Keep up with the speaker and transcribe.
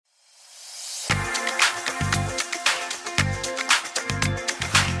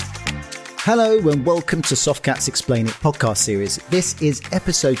Hello and welcome to Softcat's Explain It podcast series. This is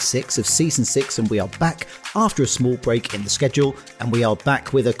episode 6 of season 6 and we are back after a small break in the schedule and we are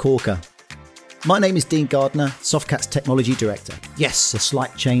back with a corker. My name is Dean Gardner, Softcat's Technology Director. Yes, a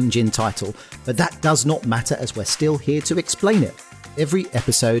slight change in title, but that does not matter as we're still here to explain it. Every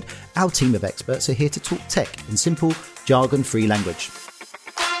episode, our team of experts are here to talk tech in simple, jargon-free language.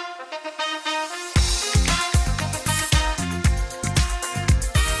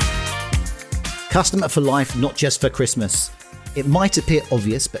 Customer for life, not just for Christmas. It might appear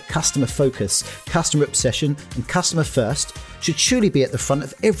obvious, but customer focus, customer obsession, and customer first should surely be at the front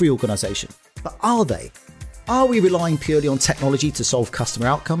of every organisation. But are they? Are we relying purely on technology to solve customer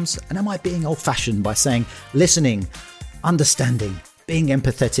outcomes? And am I being old-fashioned by saying listening, understanding, being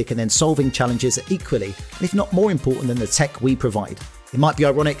empathetic, and then solving challenges are equally, and if not more important than the tech we provide? It might be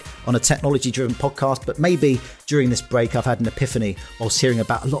ironic on a technology-driven podcast, but maybe during this break I've had an epiphany whilst hearing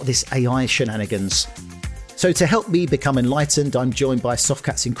about a lot of this AI shenanigans. So to help me become enlightened, I'm joined by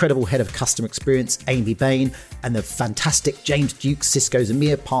Softcat's incredible Head of Customer Experience, Amy Bain, and the fantastic James Duke, Cisco's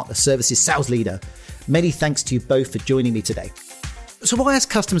EMEA Partner Services Sales Leader. Many thanks to you both for joining me today. So why has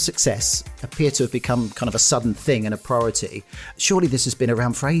customer success appear to have become kind of a sudden thing and a priority? Surely this has been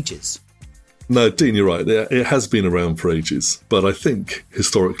around for ages. No, Dean, you're right. It has been around for ages. But I think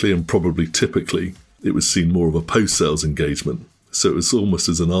historically and probably typically, it was seen more of a post-sales engagement. So it was almost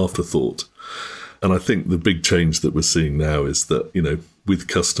as an afterthought. And I think the big change that we're seeing now is that, with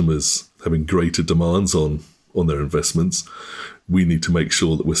customers having greater demands on their investments, we need to make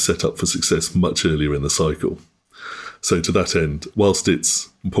sure that we're set up for success much earlier in the cycle. So to that end, whilst it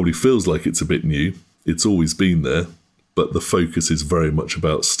probably feels like it's a bit new, it's always been there. But the focus is very much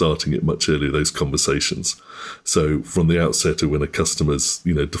about starting it much earlier, those conversations. So from the outset, when a customer's,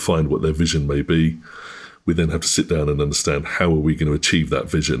 defined what their vision may be, we then have to sit down and understand how are we going to achieve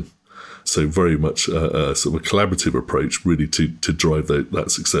that vision. So very much a sort of a collaborative approach really to drive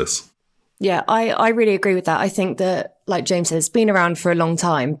that success. Yeah, I really agree with that. I think that, like James said, it's been around for a long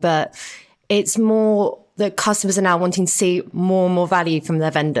time, but it's more that customers are now wanting to see more and more value from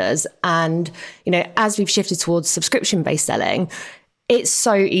their vendors. And, as we've shifted towards subscription-based selling, it's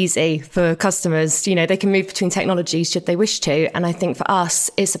so easy for customers. They can move between technologies should they wish to. And I think for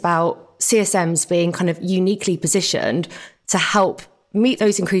us, it's about CSMs being kind of uniquely positioned to help meet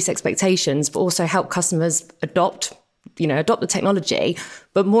those increased expectations, but also help customers adopt the technology,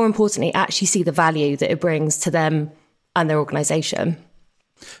 but more importantly, actually see the value that it brings to them and their organization.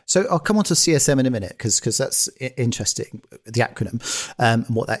 So I'll come on to CSM in a minute because that's interesting, the acronym and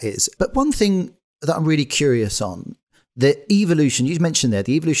what that is. But one thing that I'm really curious on, the evolution, you mentioned there,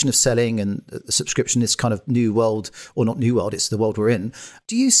 the evolution of selling and the subscription, this kind of new world, or not new world, it's the world we're in.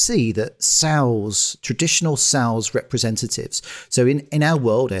 Do you see that traditional sales representatives, so in our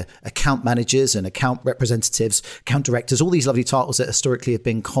world, account managers and account representatives, account directors, all these lovely titles that historically have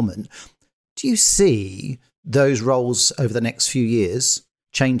been common, do you see those roles over the next few years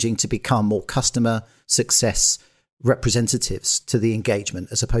changing to become more customer success representatives to the engagement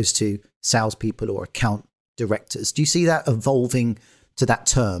as opposed to salespeople or account directors? Do you see that evolving to that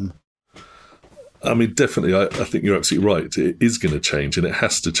term? I mean, definitely. I think you're absolutely right. It is going to change and it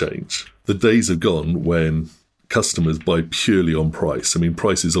has to change. The days are gone when customers buy purely on price. I mean,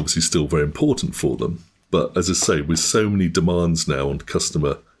 price is obviously still very important for them. But as I say, with so many demands now on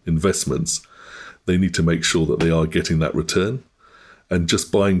customer investments, they need to make sure that they are getting that return. And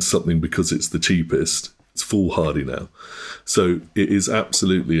just buying something because it's the cheapest, it's foolhardy now. So it is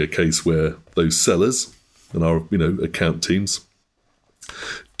absolutely a case where those sellers and our account teams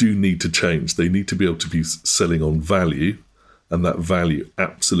do need to change. They need to be able to be selling on value, and that value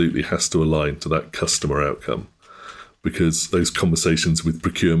absolutely has to align to that customer outcome. Because those conversations with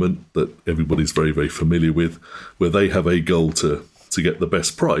procurement that everybody's very, very familiar with, where they have a goal to get the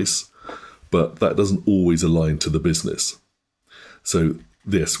best price, but that doesn't always align to the business. So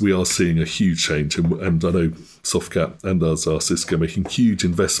yes, we are seeing a huge change, and I know Softcat and us, our Cisco, making huge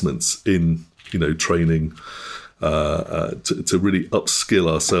investments in training to really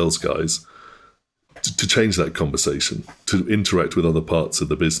upskill our sales guys to change that conversation, to interact with other parts of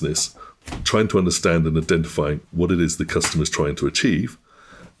the business, trying to understand and identifying what it is the customer's trying to achieve,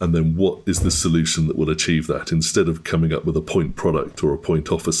 and then what is the solution that will achieve that, instead of coming up with a point product or a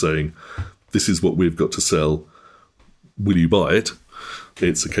point offer saying, this is what we've got to sell, will you buy it?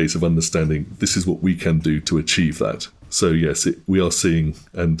 It's a case of understanding this is what we can do to achieve that. So yes, we are seeing,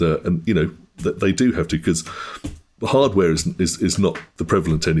 and that they do have to, because the hardware is not the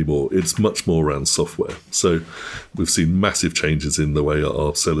prevalent anymore. It's much more around software. So we've seen massive changes in the way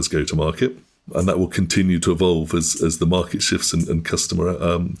our sellers go to market. And that will continue to evolve as the market shifts and customer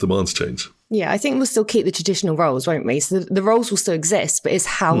demands change. Yeah, I think we'll still keep the traditional roles, won't we? So the roles will still exist, but it's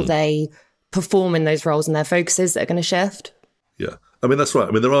how they perform in those roles and their focuses that are going to shift. Yeah. I mean, that's right.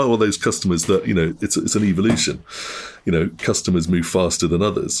 I mean, there are all those customers that, it's an evolution. Customers move faster than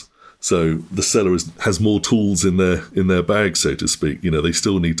others. So the seller has more tools in their bag, so to speak. They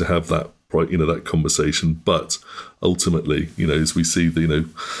still need to have that, that conversation. But ultimately, as we see the,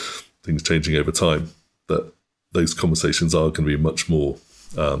 things changing over time, that those conversations are going to be much more,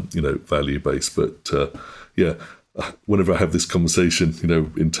 value based. But whenever I have this conversation,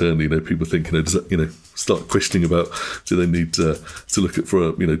 internally, people think, does that, start questioning about, do they need to look at for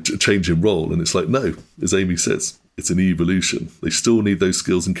a change in role? And it's like, no, as Amy says, it's an evolution. They still need those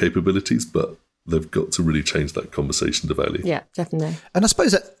skills and capabilities, but they've got to really change that conversation to value. Yeah, definitely. And I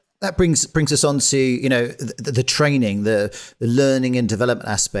suppose that brings us on to the training, the learning and development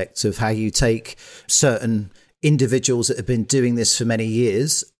aspects of how you take certain individuals that have been doing this for many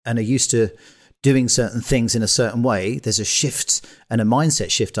years and are used to doing certain things in a certain way. There's a shift and a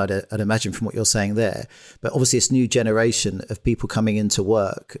mindset shift, I'd imagine, from what you're saying there. But obviously, this new generation of people coming into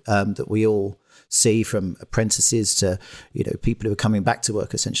work that we all see, from apprentices to people who are coming back to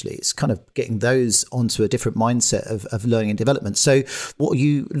work. Essentially, it's kind of getting those onto a different mindset of learning and development. So what are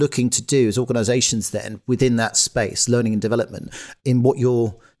you looking to do as organizations then within that space, learning and development, in what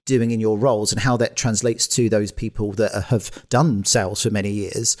you're doing in your roles, and how that translates to those people that have done sales for many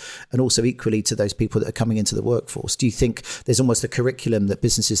years, and also equally to those people that are coming into the workforce? Do you think there's almost a curriculum that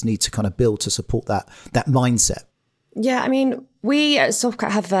businesses need to kind of build to support that mindset? Yeah, I mean, we at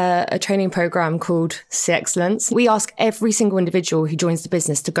Softcat have a training program called C Excellence. We ask every single individual who joins the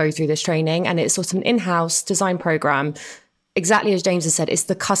business to go through this training, and it's sort of an in-house design program. Exactly as James has said, it's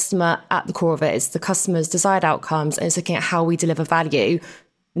the customer at the core of it. It's the customer's desired outcomes, and it's looking at how we deliver value,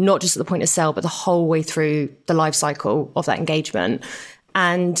 not just at the point of sale, but the whole way through the life cycle of that engagement.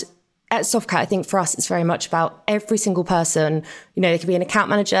 And at Softcat, I think for us, it's very much about every single person. They could be an account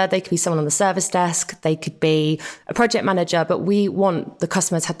manager, they could be someone on the service desk, they could be a project manager, but we want the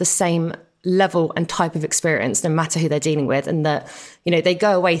customer to have the same level and type of experience, no matter who they're dealing with. And that, they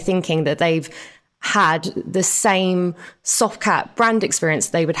go away thinking that they've had the same Softcat brand experience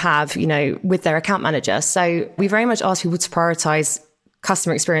they would have, with their account manager. So we very much ask people to prioritize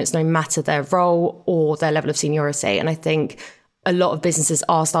customer experience, no matter their role or their level of seniority. And I think a lot of businesses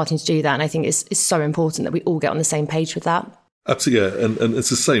are starting to do that. And I think it's so important that we all get on the same page with that. Absolutely, yeah. And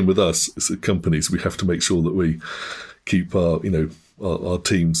it's the same with us as companies. We have to make sure that we keep our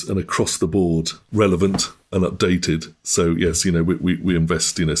teams and across the board relevant and updated. So yes, we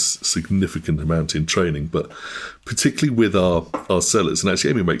invest in a significant amount in training, but particularly with our sellers. And actually,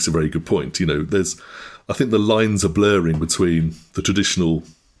 Amy makes a very good point. I think the lines are blurring between the traditional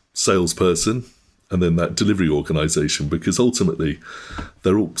salesperson and then that delivery organization, because ultimately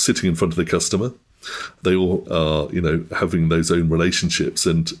they're all sitting in front of the customer. They all are, having those own relationships.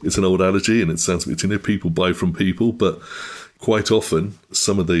 And it's an old analogy, and it sounds like, people buy from people, but quite often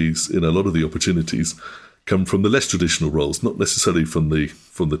some of these, a lot of the opportunities come from the less traditional roles, not necessarily from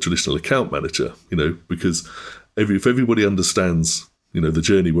the traditional account manager, because if everybody understands the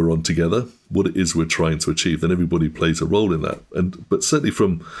journey we're on together, what it is we're trying to achieve, then everybody plays a role in that. But certainly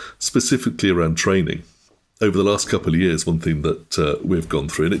from specifically around training, over the last couple of years, one thing that we've gone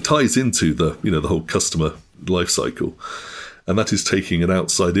through, and it ties into the whole customer life cycle, and that is taking an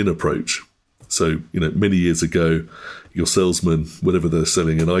outside-in approach. So, many years ago, your salesman, whatever they're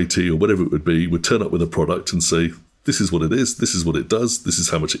selling in IT or whatever it would be, would turn up with a product and say, this is what it is, this is what it does, this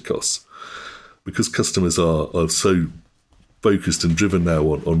is how much it costs. Because customers are so focused and driven now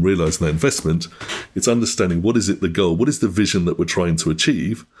on realizing that investment, it's understanding what is it the goal, what is the vision that we're trying to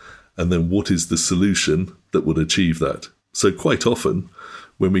achieve, and then what is the solution that would achieve that. So quite often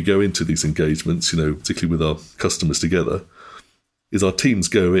when we go into these engagements, particularly with our customers together, is our teams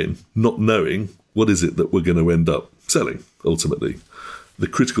go in not knowing what is it that we're going to end up selling ultimately. The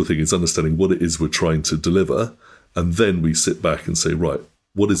critical thing is understanding what it is we're trying to deliver, and then we sit back and say, right,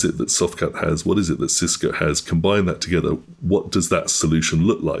 what is it that Softcat has? What is it that Cisco has? Combine that together. What does that solution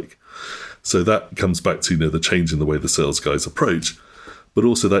look like? So that comes back to the change in the way the sales guys approach, but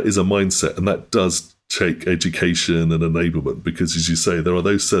also that is a mindset, and that does take education and enablement, because as you say, there are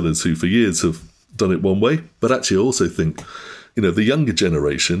those sellers who for years have done it one way, but actually I also think the younger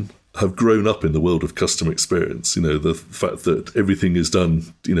generation have grown up in the world of customer experience. The fact that everything is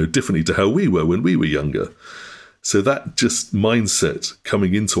done differently to how we were when we were younger. So that just mindset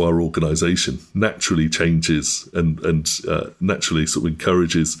coming into our organisation naturally changes and naturally sort of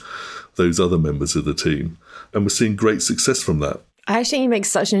encourages those other members of the team. And we're seeing great success from that. I actually think you make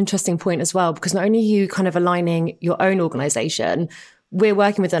such an interesting point as well, because not only are you kind of aligning your own organization, we're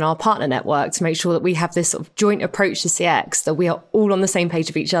working within our partner network to make sure that we have this sort of joint approach to CX, that we are all on the same page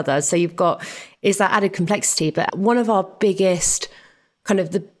of each other. So is that added complexity. But one of our biggest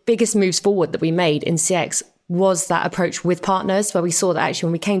moves forward that we made in CX was that approach with partners, where we saw that actually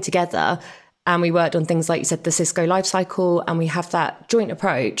when we came together and we worked on things like you said, the Cisco lifecycle, and we have that joint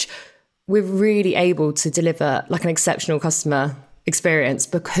approach, we're really able to deliver like an exceptional customer experience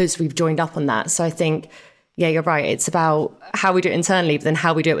because we've joined up on that. So I think, yeah, you're right. It's about how we do it internally, but then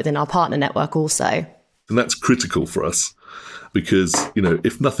how we do it within our partner network also. And that's critical for us because,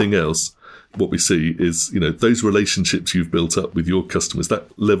 if nothing else, what we see is, those relationships you've built up with your customers,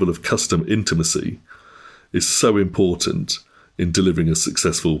 that level of custom intimacy is so important in delivering a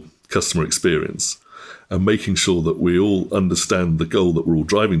successful customer experience and making sure that we all understand the goal that we're all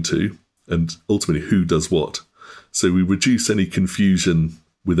driving to and ultimately who does what. So we reduce any confusion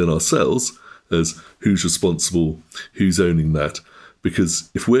within ourselves as who's responsible, who's owning that. Because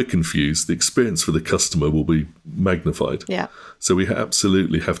if we're confused, the experience for the customer will be magnified. Yeah. So we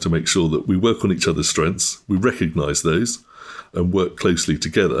absolutely have to make sure that we work on each other's strengths, we recognise those and work closely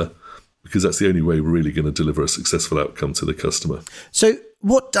together, because that's the only way we're really going to deliver a successful outcome to the customer. So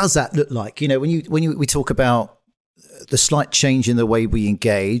what does that look like? When we talk about the slight change in the way we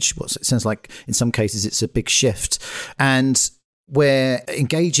engage, it sounds like in some cases it's a big shift, and we're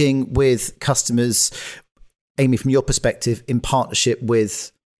engaging with customers, Amy, from your perspective, in partnership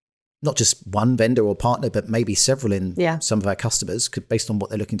with not just one vendor or partner, but maybe several in some of our customers, based on what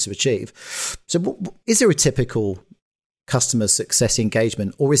they're looking to achieve. So is there a typical customer success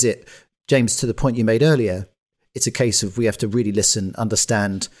engagement, or is it, James, to the point you made earlier, it's a case of we have to really listen,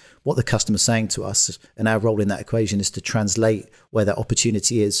 understand what the customer's saying to us, and our role in that equation is to translate where that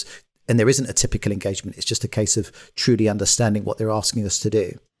opportunity is. And there isn't a typical engagement. It's just a case of truly understanding what they're asking us to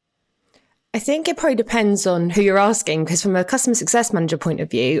do. I think it probably depends on who you're asking, because from a customer success manager point of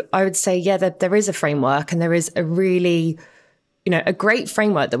view, I would say, there is a framework, and there is a really, a great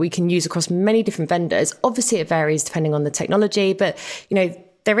framework that we can use across many different vendors. Obviously, it varies depending on the technology, but,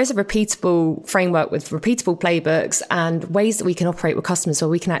 there is a repeatable framework with repeatable playbooks and ways that we can operate with customers where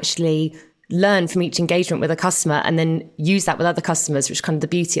we can actually learn from each engagement with a customer and then use that with other customers, which is kind of the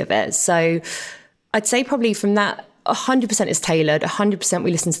beauty of it. So I'd say probably from that, 100% is tailored, 100% we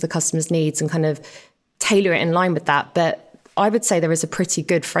listen to the customer's needs and kind of tailor it in line with that. But I would say there is a pretty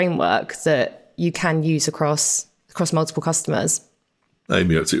good framework that you can use across multiple customers.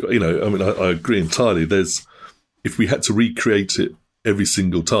 Amy, I agree entirely. If we had to recreate it every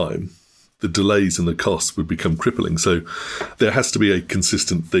single time, the delays and the costs would become crippling. So there has to be a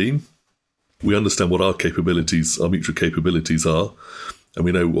consistent theme. We understand what our mutual capabilities are, and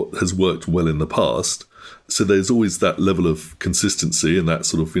we know what has worked well in the past. So there's always that level of consistency and that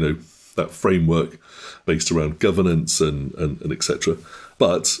sort of, that framework based around governance and et cetera.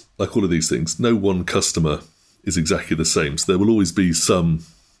 But like all of these things, no one customer is exactly the same. So there will always be some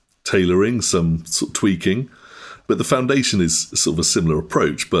tailoring, some sort of tweaking, but the foundation is sort of a similar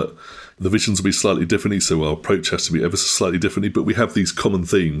approach, but the visions will be slightly differently, so our approach has to be ever so slightly differently, but we have these common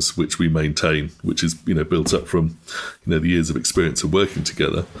themes which we maintain, which is, built up from, the years of experience of working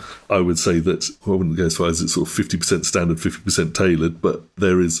together. I would say that, I wouldn't go as far as it's sort of 50% standard, 50% tailored, but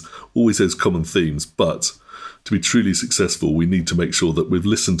there is always those common themes. But to be truly successful, we need to make sure that we've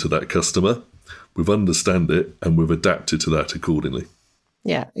listened to that customer, we've understand it, and we've adapted to that accordingly.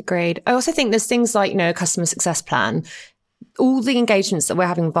 Yeah, agreed. I also think there's things like, a customer success plan. All the engagements that we're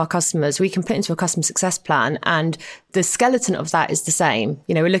having with our customers, we can put into a customer success plan, and the skeleton of that is the same.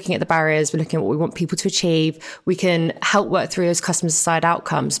 We're looking at the barriers, we're looking at what we want people to achieve. We can help work through those customer desired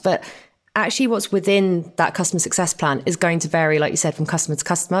outcomes, but actually what's within that customer success plan is going to vary, like you said, from customer to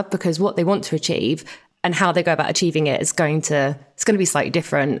customer, because what they want to achieve and how they go about achieving it it's going to be slightly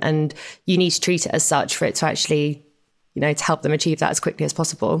different, and you need to treat it as such for it to actually, to help them achieve that as quickly as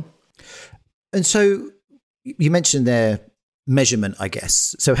possible. And so you mentioned there measurement, I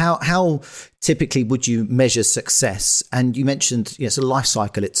guess. So how typically would you measure success? And you mentioned, it's a life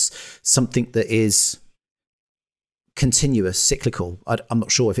cycle. It's something that is continuous, cyclical. I'm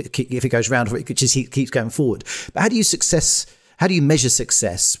not sure if it goes round or it just keeps going forward. But how do you measure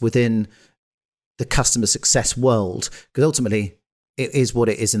success within the customer success world? Because ultimately, it is what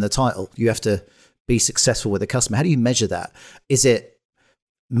it is in the title. You have to be successful with a customer. How do you measure that? Is it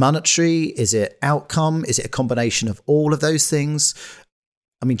monetary? Is it outcome? Is it a combination of all of those things?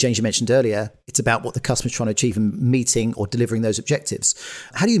 I mean, James, you mentioned earlier, it's about what the customer's trying to achieve and meeting or delivering those objectives.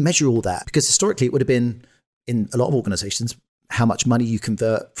 How do you measure all that? Because historically, it would have been, in a lot of organizations, how much money you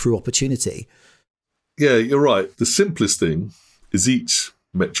convert through opportunity. Yeah, you're right. The simplest thing is each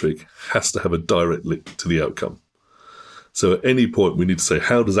metric has to have a direct link to the outcome. So at any point, we need to say,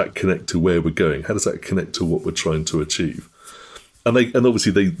 how does that connect to where we're going? How does that connect to what we're trying to achieve? And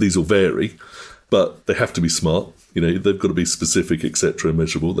obviously these will vary, but they have to be smart. They've got to be specific, etc., and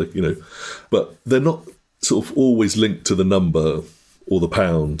measurable. But they're not sort of always linked to the number or the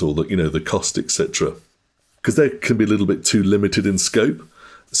pound or the cost, etc., because they can be a little bit too limited in scope.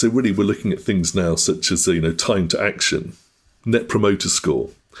 So really, we're looking at things now such as time to action, net promoter score,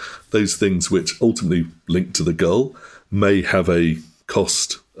 those things which ultimately link to the goal, may have a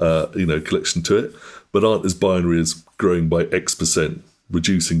cost, collection to it, but aren't as binary as growing by X%,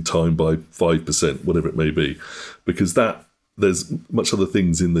 reducing time by 5%, whatever it may be, because there's much other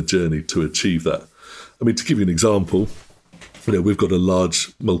things in the journey to achieve that. I mean, to give you an example, we've got a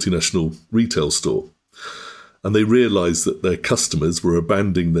large multinational retail store, and they realised that their customers were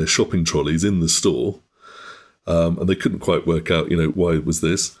abandoning their shopping trolleys in the store, and they couldn't quite work out, why was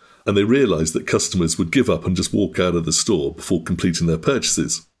this. And they realised that customers would give up and just walk out of the store before completing their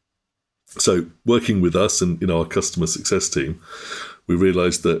purchases. So working with us and our customer success team, we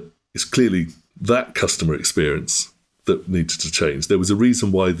realised that it's clearly that customer experience that needed to change. There was a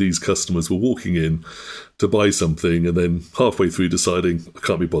reason why these customers were walking in to buy something and then halfway through deciding, I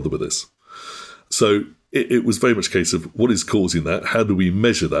can't be bothered with this. So it was very much a case of what is causing that? How do we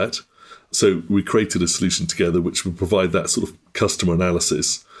measure that? So we created a solution together which would provide that sort of customer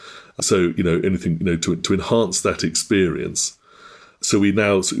analysis. So, anything, to enhance that experience. So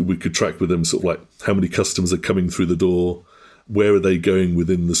we could track with them sort of like how many customers are coming through the door, where are they going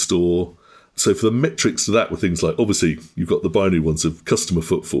within the store. So for the metrics to that were things like, obviously, you've got the binary ones of customer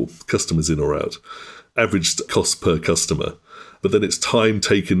footfall, customers in or out, average cost per customer, but then it's time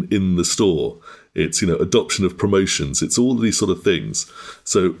taken in the store. It's, adoption of promotions. It's all of these sort of things.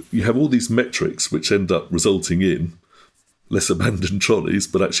 So you have all these metrics which end up resulting in less abandoned trolleys,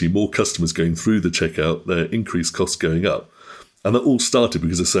 but actually more customers going through the checkout, their increased costs going up. And that all started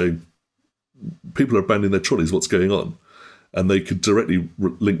because they're saying, people are abandoning their trolleys, what's going on? And they could directly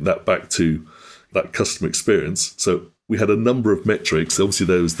link that back to that customer experience. So we had a number of metrics. Obviously,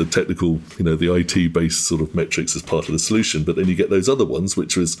 there was the technical, the IT-based sort of metrics as part of the solution, but then you get those other ones,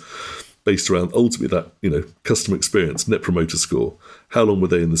 which was based around ultimately that, customer experience, net promoter score. How long were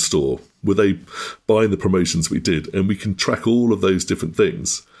they in the store? Were they buying the promotions we did? And we can track all of those different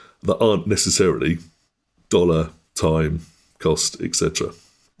things that aren't necessarily dollar, time, cost, etc.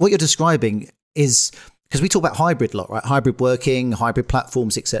 What you're describing is, because we talk about hybrid a lot, right? Hybrid working, hybrid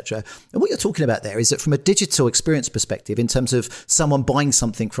platforms, etc. And what you're talking about there is that from a digital experience perspective, in terms of someone buying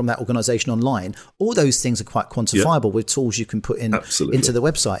something from that organization online, all those things are quite quantifiable with tools you can put in into the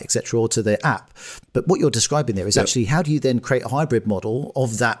website, etc., or to the app. But what you're describing there is actually how do you then create a hybrid model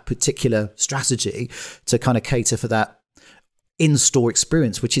of that particular strategy to kind of cater for that in-store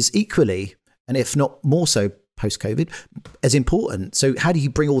experience, which is equally, and if not more so, post-COVID, as important. So how do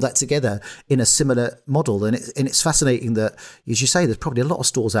you bring all that together in a similar model? And it's fascinating that, as you say, there's probably a lot of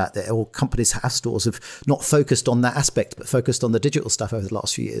stores out there, or companies have stores have not focused on that aspect, but focused on the digital stuff over the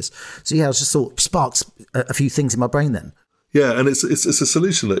last few years. So I was just thought sparks a few things in my brain then. Yeah, and it's a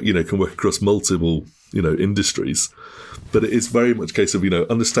solution that can work across multiple industries, but it is very much a case of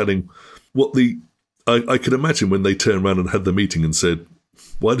understanding what I could imagine when they turned around and had the meeting and said,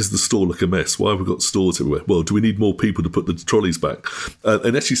 why does the store look a mess? Why have we got stores everywhere? Well, do we need more people to put the trolleys back?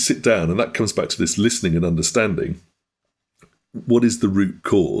 And actually sit down, and that comes back to this listening and understanding. What is the root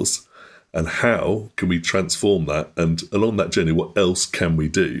cause, and how can we transform that? And along that journey, what else can we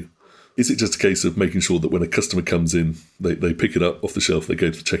do? Is it just a case of making sure that when a customer comes in, they pick it up off the shelf, they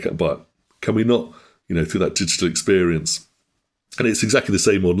go to the checkout and buy it? Can we not, through that digital experience, and it's exactly the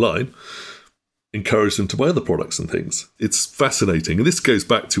same online, encourage them to buy other products and things? It's fascinating. And this goes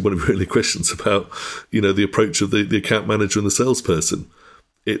back to one of your earlier questions about, the approach of the account manager and the salesperson.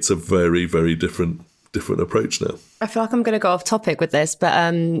 It's a very, very different approach now. I feel like I'm going to go off topic with this, but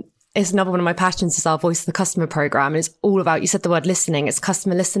it's another one of my passions is our Voice of the Customer program. And it's all about, you said the word listening, it's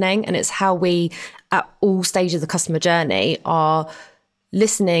customer listening. And it's how we, at all stages of the customer journey, are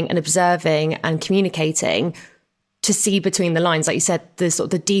listening and observing and communicating to see between the lines, like you said, the sort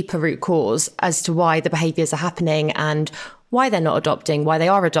of the deeper root cause as to why the behaviours are happening and why they're not adopting, why they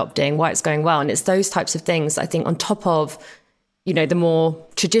are adopting, why it's going well. And it's those types of things, I think, on top of, the more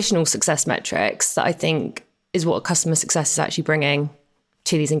traditional success metrics that I think is what customer success is actually bringing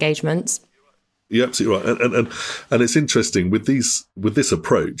to these engagements. You're absolutely right. And it's interesting with this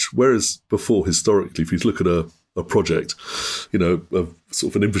approach, whereas before, historically, if you look at a project, a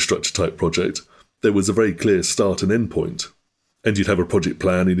sort of an infrastructure type project, there was a very clear start and end point. And you'd have a project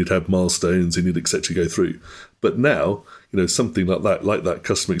plan, and you'd have milestones, and you'd et cetera go through. But now, something like that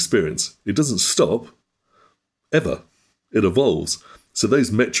customer experience, it doesn't stop ever. It evolves. So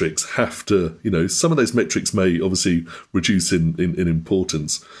those metrics have to, some of those metrics may obviously reduce in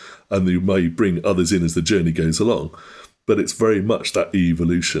importance, and you may bring others in as the journey goes along. But it's very much that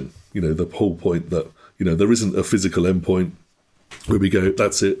evolution, the whole point that, there isn't a physical endpoint where we go,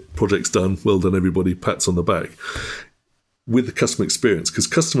 that's it, project's done, well done everybody, pats on the back. With the customer experience, because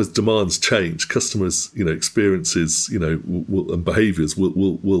customers' demands change, customers' experiences, and behaviours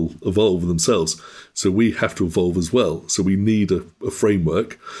will evolve themselves. So we have to evolve as well. So we need a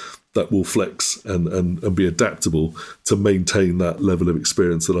framework that will flex and be adaptable to maintain that level of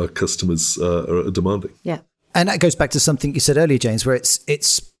experience that our customers are demanding. Yeah, and that goes back to something you said earlier, James, where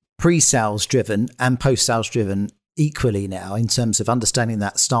it's pre-sales driven and post-sales driven equally now, in terms of understanding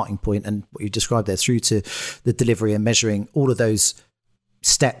that starting point and what you described there through to the delivery and measuring all of those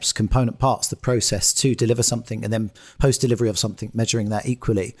steps, component parts, the process to deliver something, and then post-delivery of something, measuring that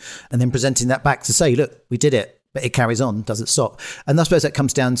equally, and then presenting that back to say, look, we did it, but it carries on, doesn't stop. And I suppose that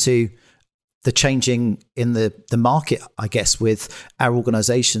comes down to the changing in the market, I guess, with our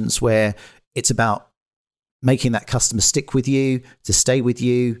organizations, where it's about making that customer stick with you, to stay with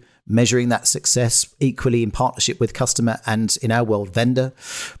you, measuring that success equally in partnership with customer and, in our world, vendor,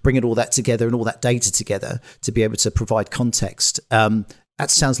 bringing all that together and all that data together to be able to provide context. That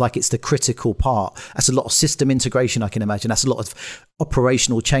sounds like it's the critical part. That's a lot of system integration, I can imagine. That's a lot of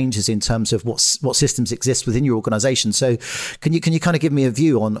operational changes in terms of what systems exist within your organization. So can you kind of give me a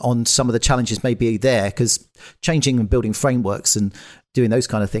view on some of the challenges maybe there? Because changing and building frameworks and doing those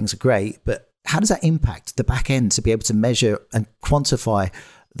kind of things are great, but how does that impact the back end to be able to measure and quantify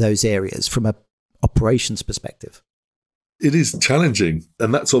those areas from an operations perspective? It is challenging,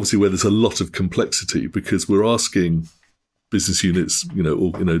 and that's obviously where there's a lot of complexity, because we're asking business units,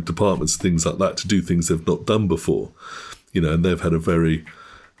 or departments, things like that, to do things they've not done before, and they've had a very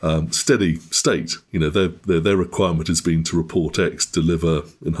steady state. Their requirement has been to report X, deliver,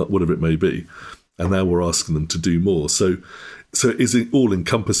 and whatever it may be, and now we're asking them to do more. So it is all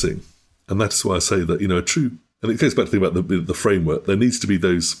encompassing, and that's why I say that a true. And it goes back to the thing about the framework. There needs to be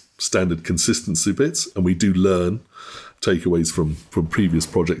those standard consistency bits, and we do learn takeaways from previous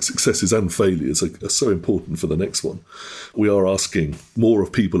projects. Successes and failures are so important for the next one. We are asking more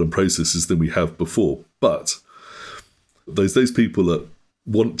of people and processes than we have before, but there's those people that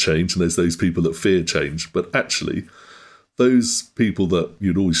want change and there's those people that fear change. But actually, those people that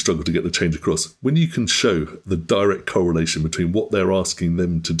you'd always struggle to get the change across, when you can show the direct correlation between what they're asking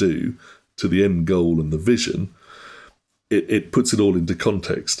them to do to the end goal and the vision, it puts it all into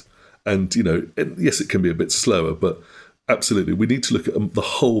context. And, and yes, it can be a bit slower, but absolutely, we need to look at the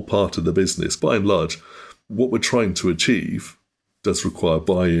whole part of the business. By and large, what we're trying to achieve does require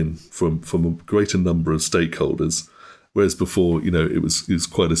buy-in from a greater number of stakeholders, whereas before, it was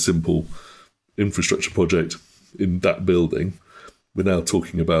quite a simple infrastructure project in that building. We're now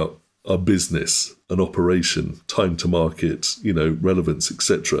talking about our business, an operation, time to market, relevance,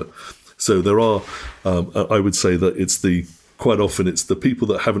 etc. So there are, I would say that quite often it's the people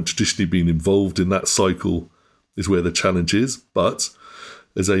that haven't traditionally been involved in that cycle is where the challenge is. But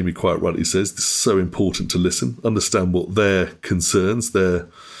as Amy quite rightly says, it's so important to listen, understand what their concerns,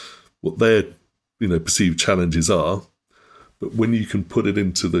 what their perceived challenges are. But when you can put it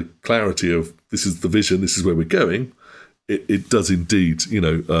into the clarity of this is the vision, this is where we're going, it does indeed,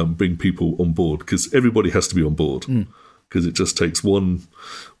 bring people on board, because everybody has to be on board. Because it just takes one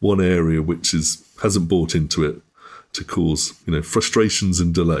area which hasn't bought into it to cause frustrations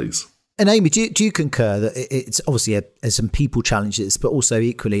and delays. And Amy, do you concur that it's obviously there's some people challenges, but also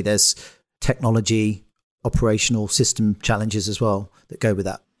equally there's technology, operational system challenges as well that go with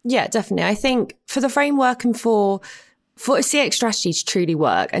that? Yeah, definitely. I think for the framework and for a CX strategy to truly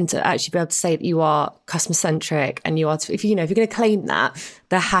work and to actually be able to say that you are customer centric and if you're going to claim that,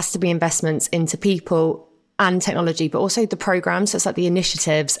 there has to be investments into people and technology, but also the programs. So it's like the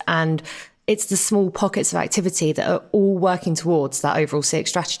initiatives, and it's the small pockets of activity that are all working towards that overall CX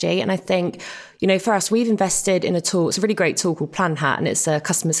strategy. And I think, for us, we've invested in a tool. It's a really great tool called PlanHat, and it's a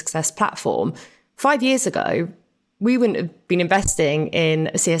customer success platform. 5 years ago, we wouldn't have been investing in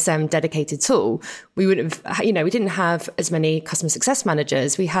a CSM dedicated tool. We wouldn't have, we didn't have as many customer success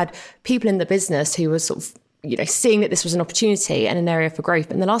managers. We had people in the business who were sort of, seeing that this was an opportunity and an area for growth.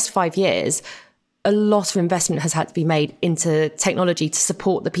 But in the last 5 years, a lot of investment has had to be made into technology to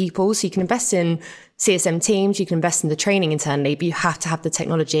support the people. So you can invest in CSM teams, you can invest in the training internally, but you have to have the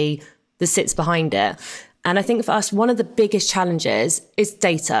technology that sits behind it. And I think for us, one of the biggest challenges is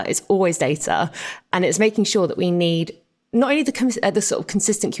data. It's always data. And it's making sure that we need not only the sort of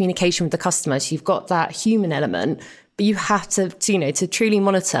consistent communication with the customers, you've got that human element, but you have to truly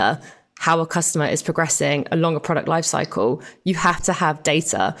monitor how a customer is progressing along a product lifecycle, you have to have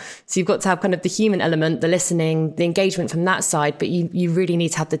data. So you've got to have kind of the human element, the listening, the engagement from that side, but you really need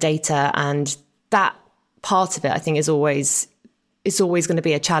to have the data. And that part of it, I think, it's always going to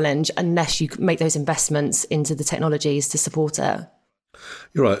be a challenge unless you make those investments into the technologies to support it.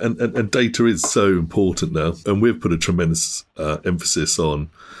 You're right. And data is so important now. And we've put a tremendous emphasis on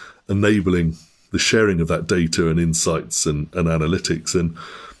enabling the sharing of that data and insights and analytics. And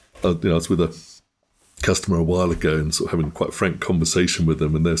I was with a customer a while ago and sort of having quite a frank conversation with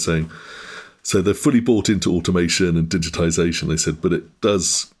them, and they're saying, so they're fully bought into automation and digitization, they said, but it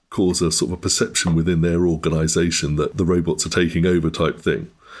does cause a sort of a perception within their organization that the robots are taking over type thing.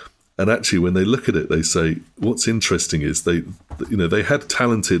 And actually, when they look at it, they say, what's interesting is they had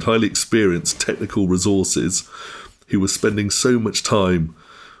talented, highly experienced technical resources who were spending so much time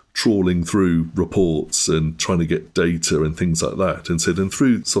trawling through reports and trying to get data and things like that. And so then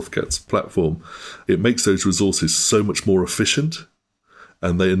through Softcat's platform, it makes those resources so much more efficient,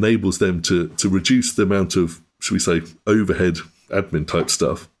 and they enables them to reduce the amount of, should we say, overhead admin type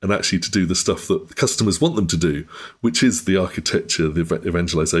stuff, and actually to do the stuff that the customers want them to do, which is the architecture, the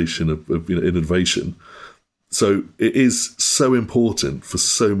evangelization of innovation. So it is so important for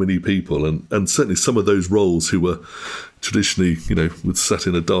so many people, and certainly some of those roles who were traditionally, were sat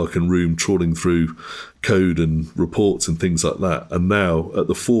in a darkened room trawling through code and reports and things like that, are now at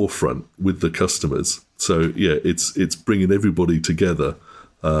the forefront with the customers. So yeah, it's bringing everybody together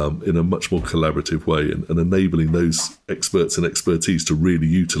in a much more collaborative way, and enabling those experts and expertise to really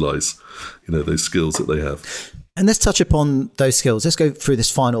utilize, those skills that they have. And let's touch upon those skills. Let's go through this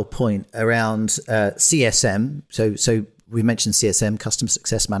final point around CSM. So we mentioned CSM, customer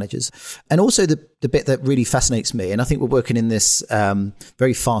success managers, and also the bit that really fascinates me. And I think we're working in this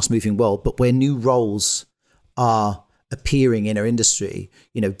very fast moving world, but where new roles are appearing in our industry.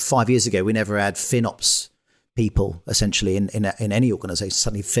 5 years ago, we never had FinOps people essentially in any organization.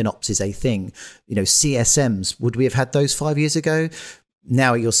 Suddenly FinOps is a thing. CSMs, would we have had those 5 years ago?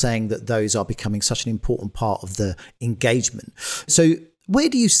 Now you're saying that those are becoming such an important part of the engagement. So where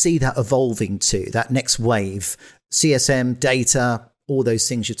do you see that evolving to, that next wave? CSM, data, all those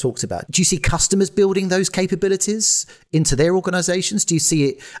things you talked about. Do you see customers building those capabilities into their organizations? Do you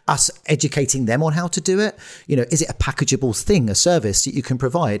see us educating them on how to do it? Is it a packageable thing, a service that you can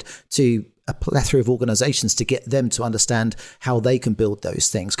provide to a plethora of organizations to get them to understand how they can build those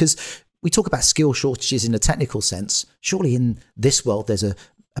things? Because we talk about skill shortages in a technical sense. Surely in this world, there's a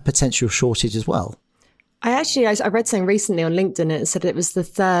potential shortage as well. I read something recently on LinkedIn, and it said it was the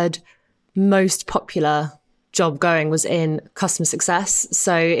third most popular job going was in customer success.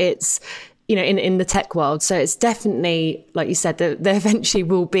 So it's, in the tech world. So it's definitely, like you said, there eventually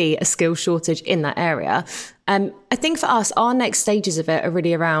will be a skill shortage in that area. I think for us, our next stages of it are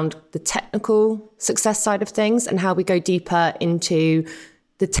really around the technical success side of things and how we go deeper into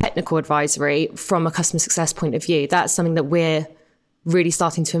the technical advisory from a customer success point of view. That's something that we're really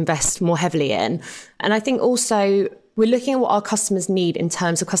starting to invest more heavily in. And I think also we're looking at what our customers need in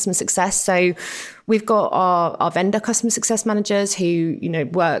terms of customer success. So we've got our vendor customer success managers who,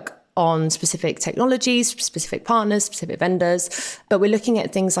 work on specific technologies, specific partners, specific vendors. But we're looking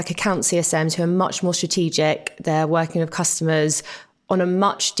at things like account CSMs who are much more strategic. They're working with customers on a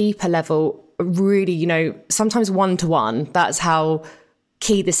much deeper level, really, sometimes one-to-one. That's how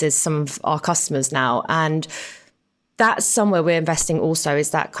key this is some of our customers now. And that's somewhere we're investing also,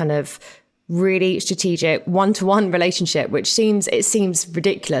 is that kind of really strategic one-to-one relationship, which seems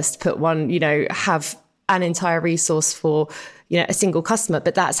ridiculous to put one, have an entire resource for, a single customer,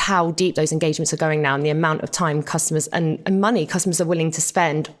 but that's how deep those engagements are going now, and the amount of time customers and money customers are willing to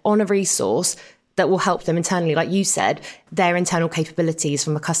spend on a resource that will help them internally, like you said, their internal capabilities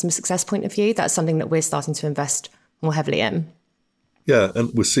from a customer success point of view. That's something that we're starting to invest more heavily in. Yeah,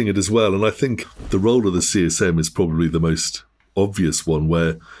 and we're seeing it as well. And I think the role of the CSM is probably the most obvious one,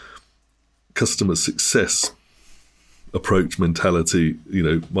 where customer success approach, mentality,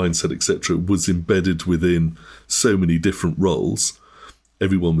 mindset, etc., was embedded within so many different roles.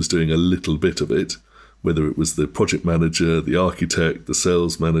 Everyone was doing a little bit of it, whether it was the project manager, the architect, the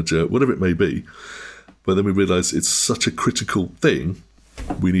sales manager, whatever it may be. But then we realized it's such a critical thing.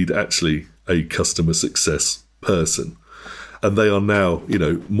 We need actually a customer success person. And they are now,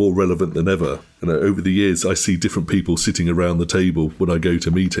 more relevant than ever. Over the years, I see different people sitting around the table when I go to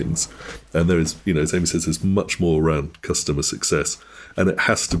meetings. And there is, as Amy says, there's much more around customer success. And it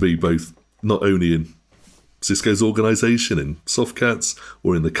has to be both not only in Cisco's organization, in Softcats,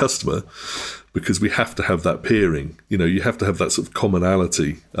 or in the customer, because we have to have that peering. You have to have that sort of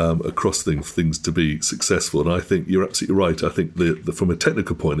commonality across things to be successful. And I think you're absolutely right. I think from a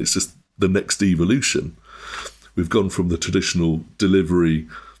technical point, it's just the next evolution. We've gone from the traditional delivery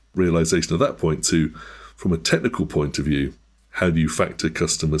realization at that point to, from a technical point of view, how do you factor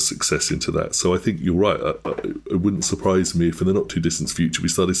customer success into that? So I think you're right. It wouldn't surprise me if in the not too distant future we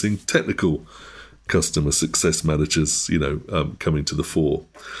started seeing technical customer success managers, coming to the fore.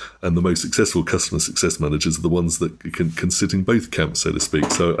 And the most successful customer success managers are the ones that can sit in both camps, so to speak.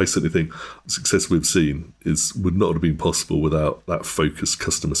 So I certainly think the success we've seen would not have been possible without that focused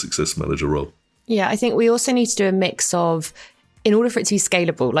customer success manager role. Yeah, I think we also need to do a mix of, in order for it to be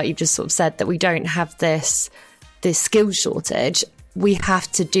scalable, like you've just sort of said, that we don't have this skill shortage, we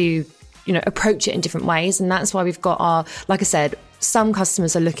have to do, approach it in different ways. And that's why we've got our, like I said, some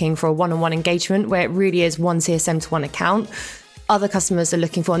customers are looking for a one-on-one engagement where it really is one CSM to one account. Other customers are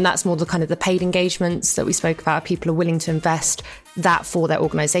looking for, and that's more the kind of the paid engagements that we spoke about. People are willing to invest that for their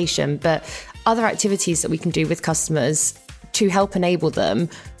organization. But other activities that we can do with customers to help enable them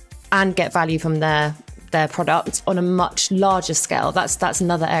and get value from their product on a much larger scale. That's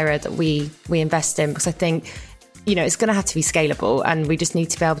another area that we invest in, because I think, it's going to have to be scalable, and we just need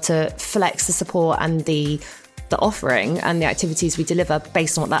to be able to flex the support and the offering and the activities we deliver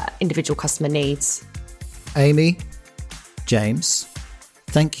based on what that individual customer needs. Amy, James,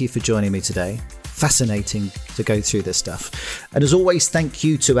 thank you for joining me today. Fascinating to go through this stuff. And as always, thank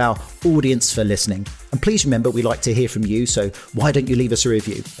you to our audience for listening. And please remember, we like to hear from you, so why don't you leave us a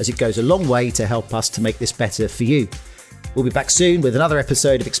review, as it goes a long way to help us to make this better for you. We'll be back soon with another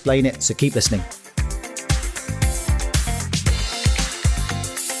episode of Explain It, so keep listening.